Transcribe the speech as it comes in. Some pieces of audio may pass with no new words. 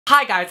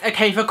Hi guys,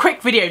 okay, for a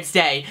quick video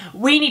today,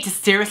 we need to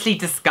seriously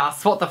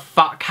discuss what the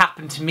fuck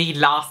happened to me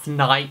last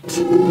night.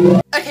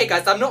 Okay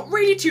guys, I'm not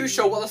really too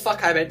sure what the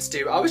fuck I meant to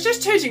do. I was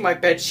just changing my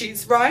bed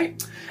sheets, right?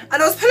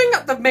 And I was pulling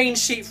up the main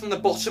sheet from the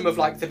bottom of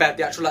like the bed,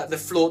 the actual like the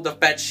floor, the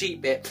bed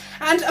sheet bit.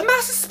 And a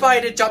massive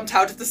spider jumped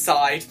out of the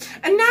side.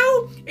 And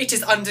now it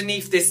is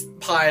underneath this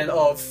pile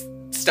of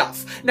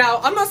stuff. Now,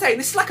 I'm not saying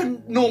this is like a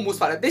normal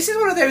spider. This is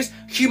one of those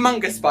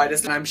humongous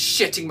spiders and I'm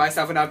shitting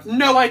myself and I have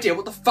no idea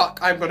what the fuck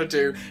I'm gonna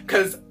do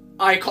because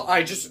I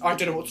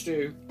don't know what to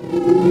do.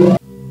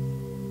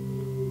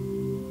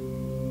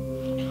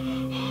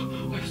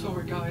 I saw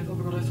it, guys. Oh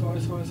my god, I saw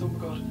it, oh my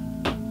god.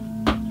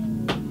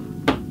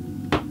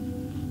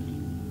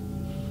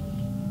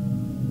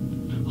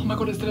 Oh my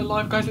god, it's still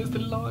alive, guys, it's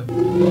still alive.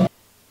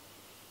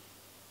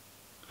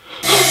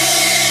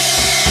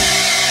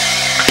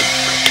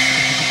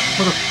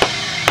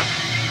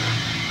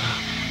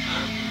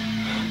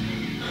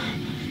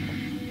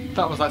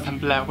 That was like some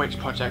Blair Witch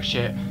Project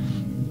shit.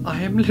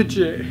 I am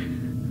legit,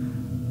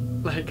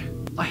 like,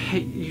 I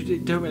hate, you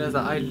don't realise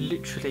that I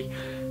literally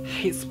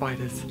hate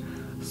spiders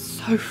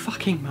so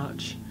fucking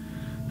much.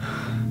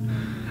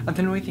 And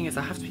the annoying thing is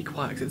I have to be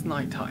quiet because it's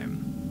night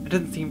time. It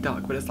doesn't seem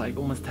dark, but it's like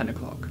almost 10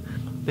 o'clock.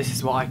 This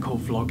is what I call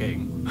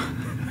vlogging.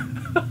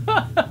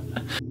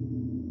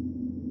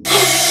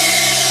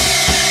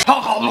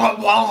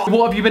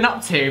 What have you been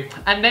up to?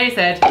 And they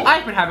said,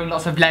 I've been having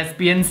lots of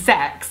lesbian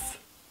sex.